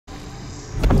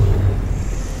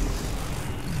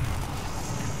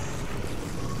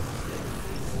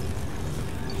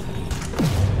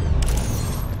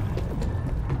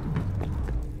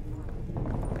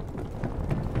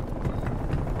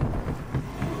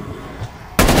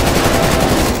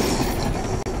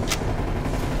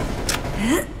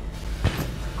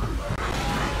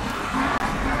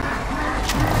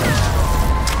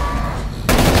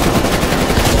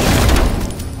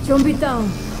Zombie down.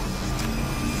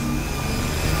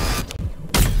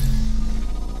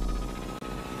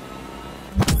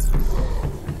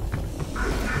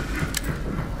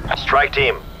 Strike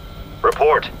team,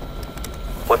 report.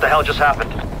 What the hell just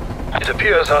happened? It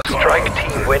appears our strike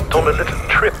team went on a little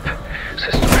trip.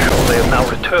 Systems show they have now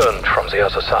returned from the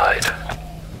other side.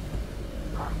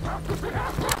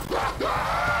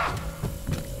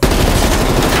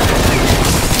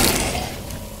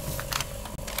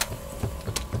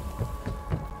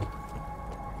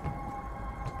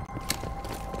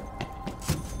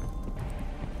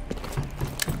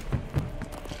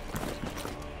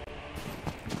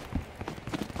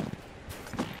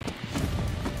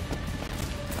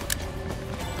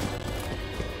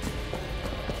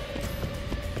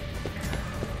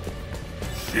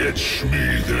 Fetch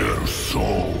me their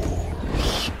souls.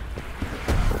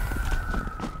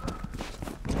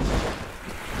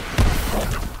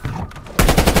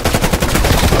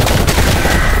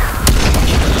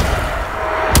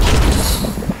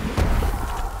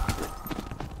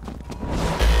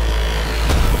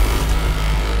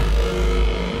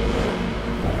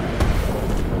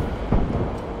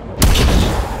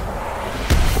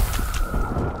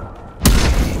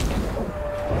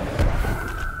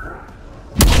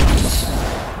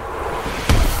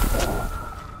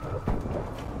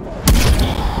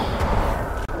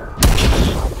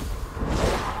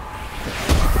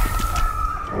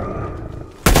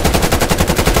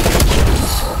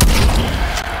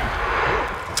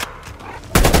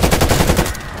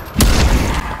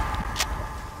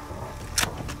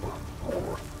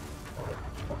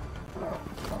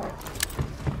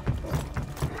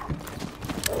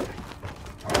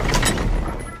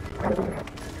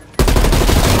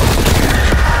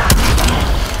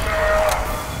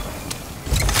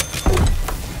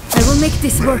 Make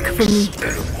this work for me.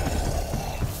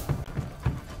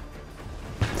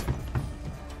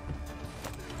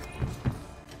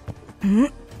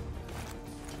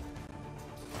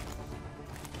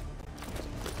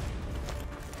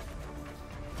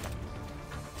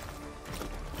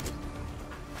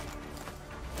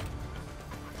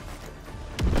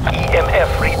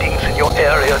 EMF readings in your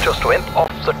area just went off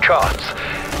the charts.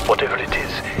 Whatever it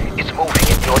is, it's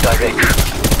moving in your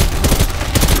direction.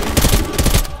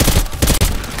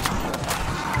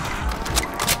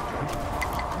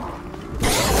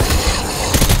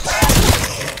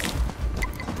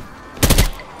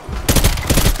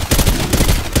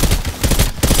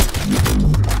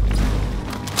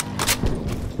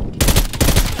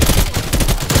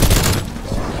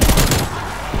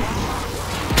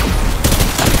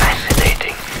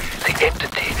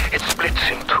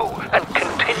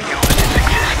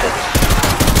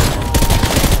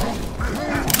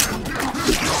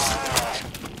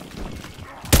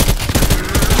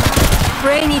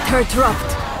 Brain eater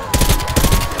dropped.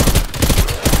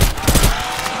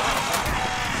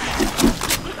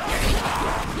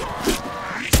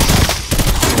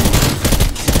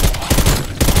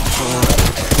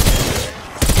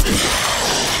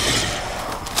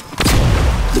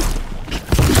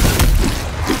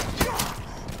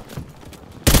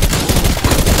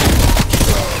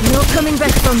 No coming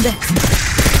back from that.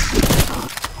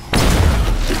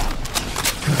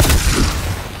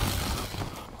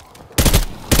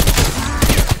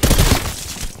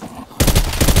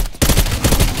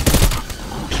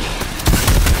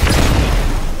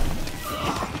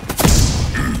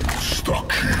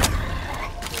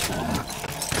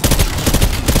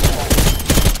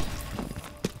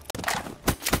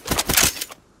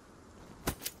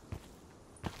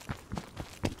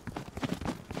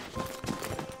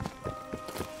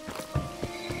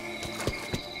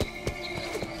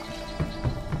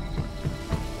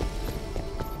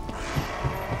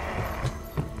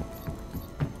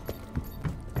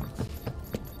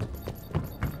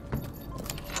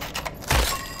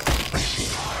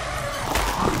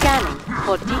 Scanning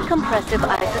for decompressive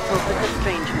isotopic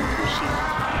estrangement machine.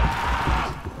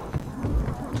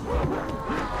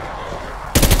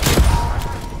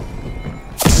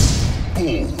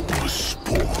 Bonus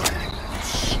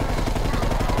points.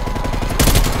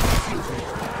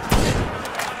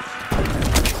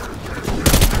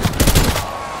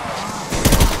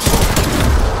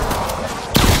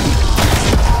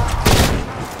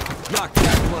 Knock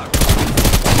that block.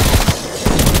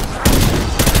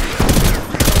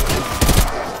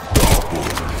 Double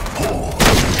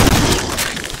points.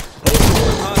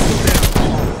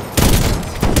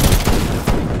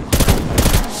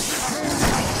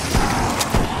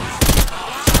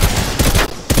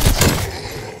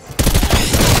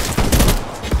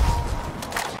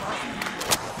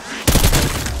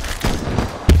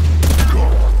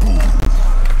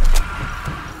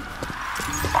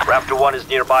 Raptor 1 is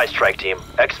nearby, strike team.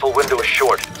 Exfil window is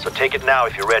short, so take it now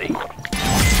if you're ready.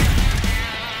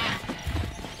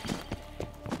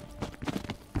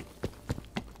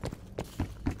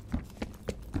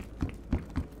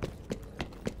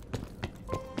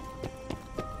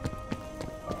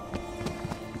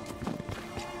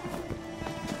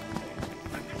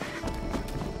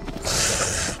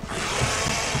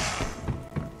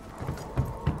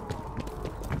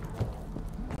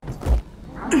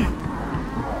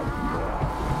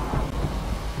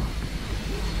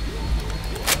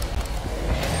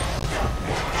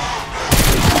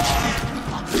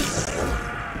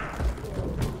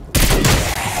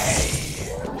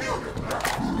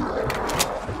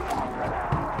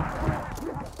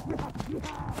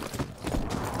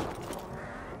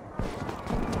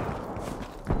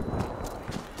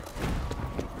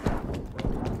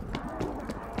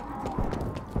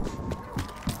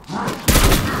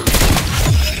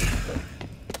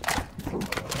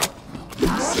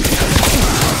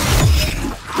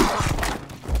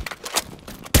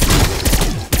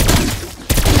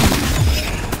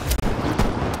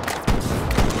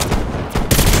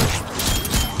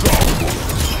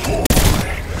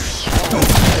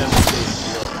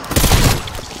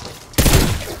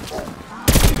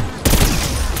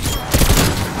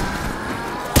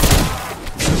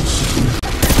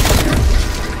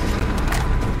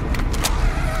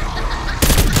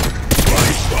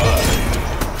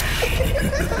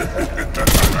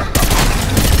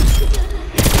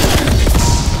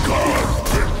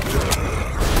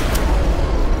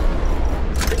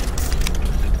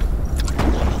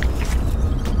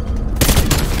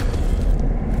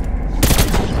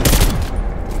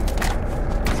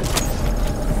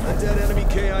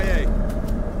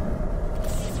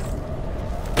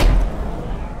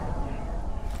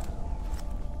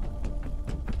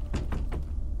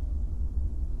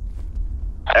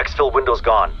 Exfil window's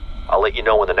gone. I'll let you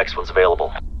know when the next one's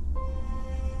available.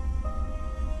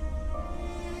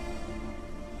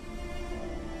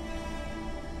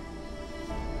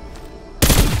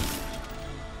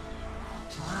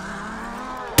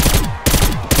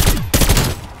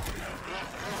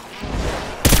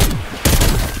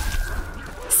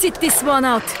 Sit this one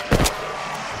out.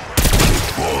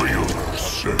 For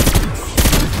yourself.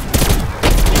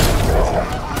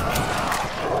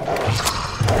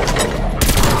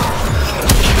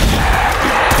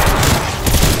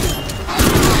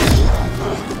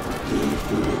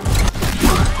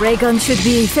 Ray gun should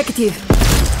be effective.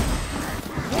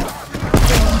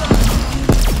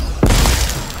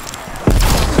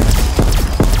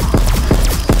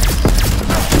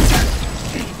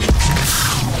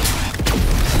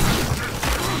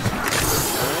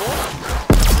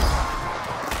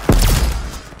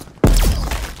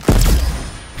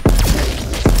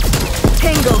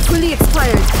 Tango fully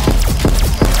expired.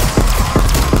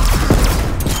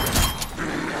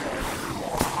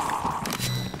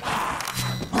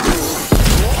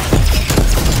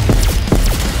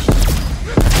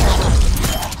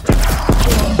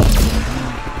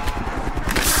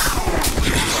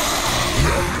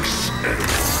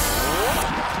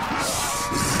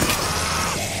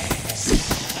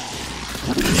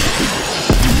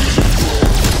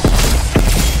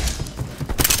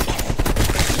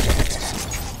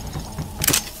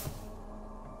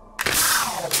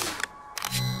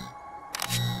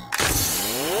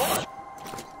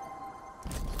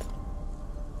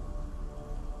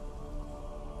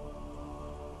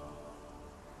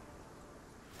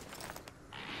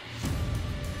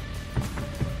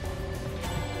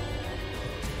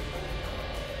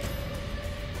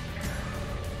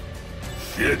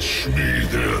 Fetch me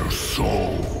their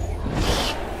souls.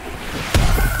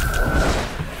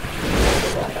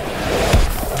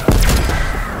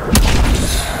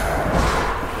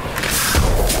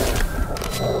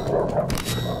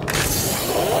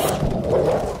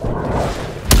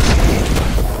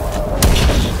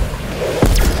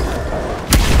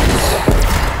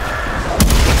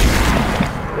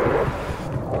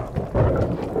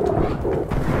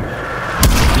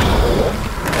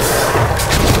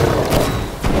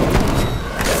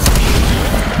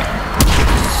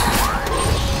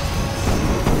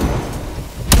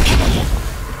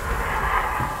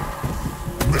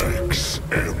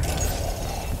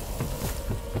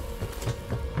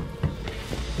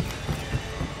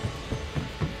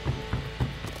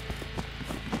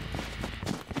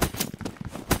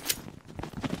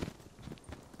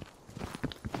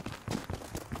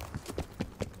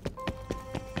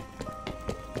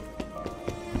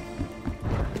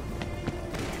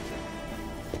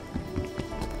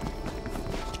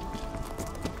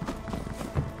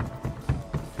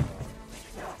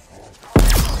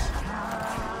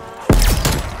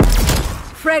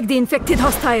 Frag the infected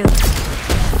hostile.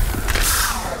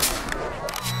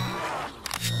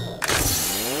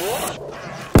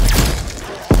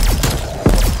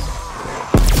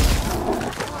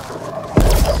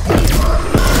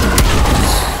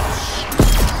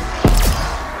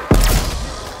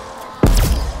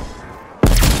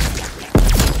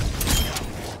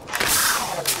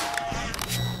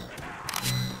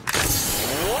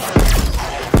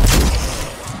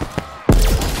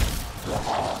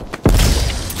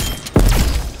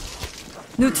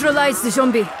 Neutralize the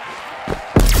zombie.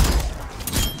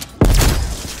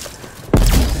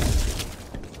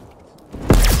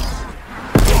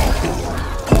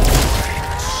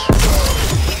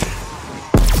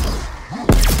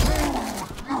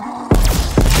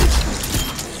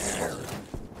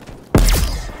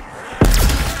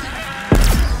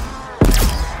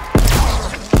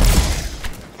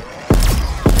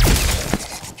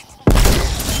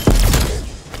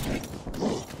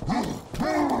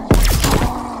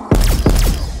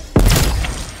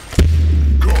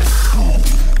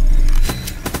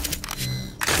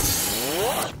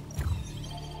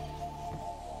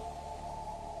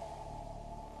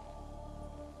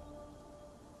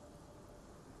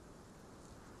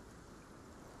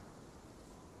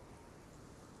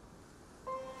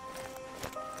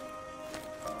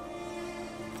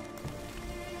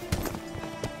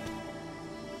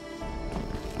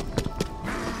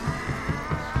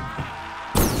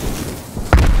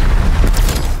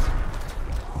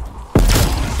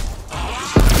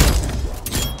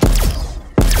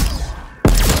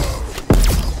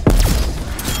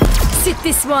 Sit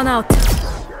this one out.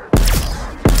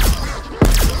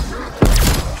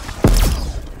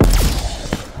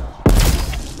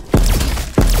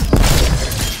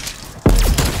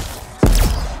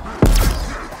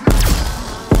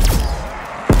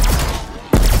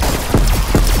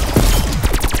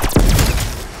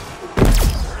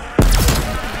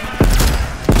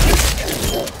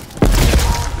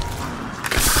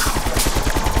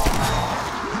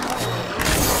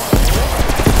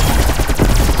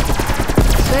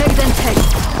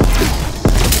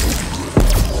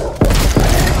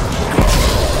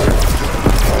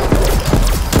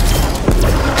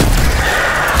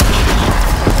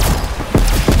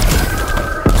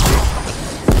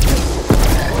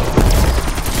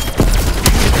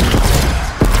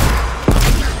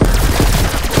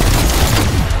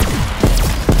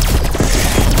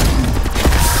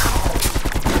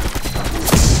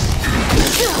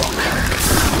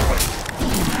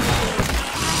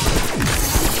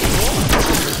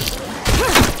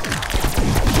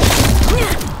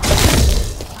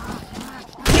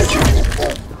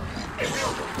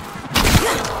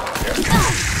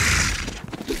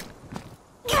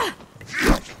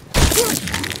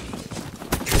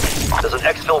 There's an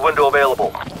exfil window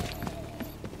available.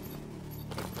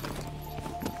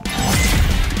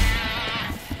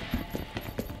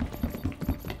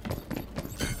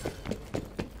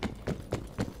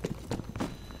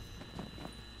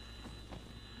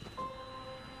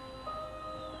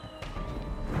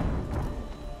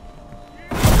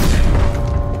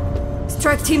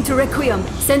 Strike team to Requiem.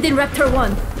 Send in Raptor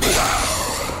 1.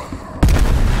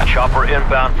 Chopper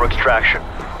inbound for extraction.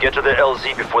 Get to the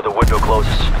LZ before the window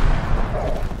closes.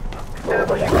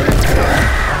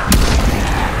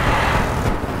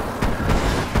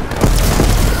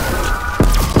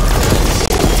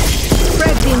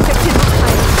 Frag the infected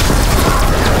hostile.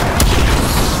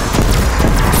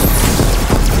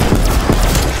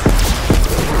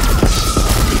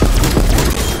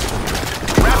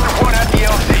 Raptor 1 at the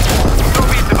LZ.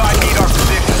 Zombies divide need our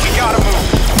position. We gotta move.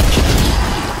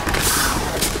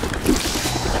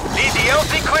 Need the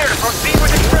LZ clear to proceed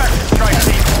with extraction, strike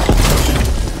team.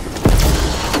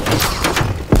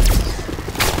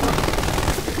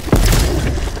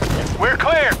 We're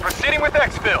cleared. Proceeding with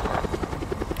exfil.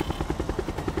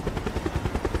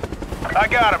 I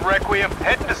got him, Requiem.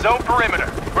 Heading to zone perimeter.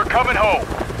 We're coming home.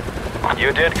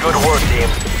 You did good work, team.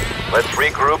 Let's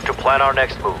regroup to plan our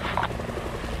next move.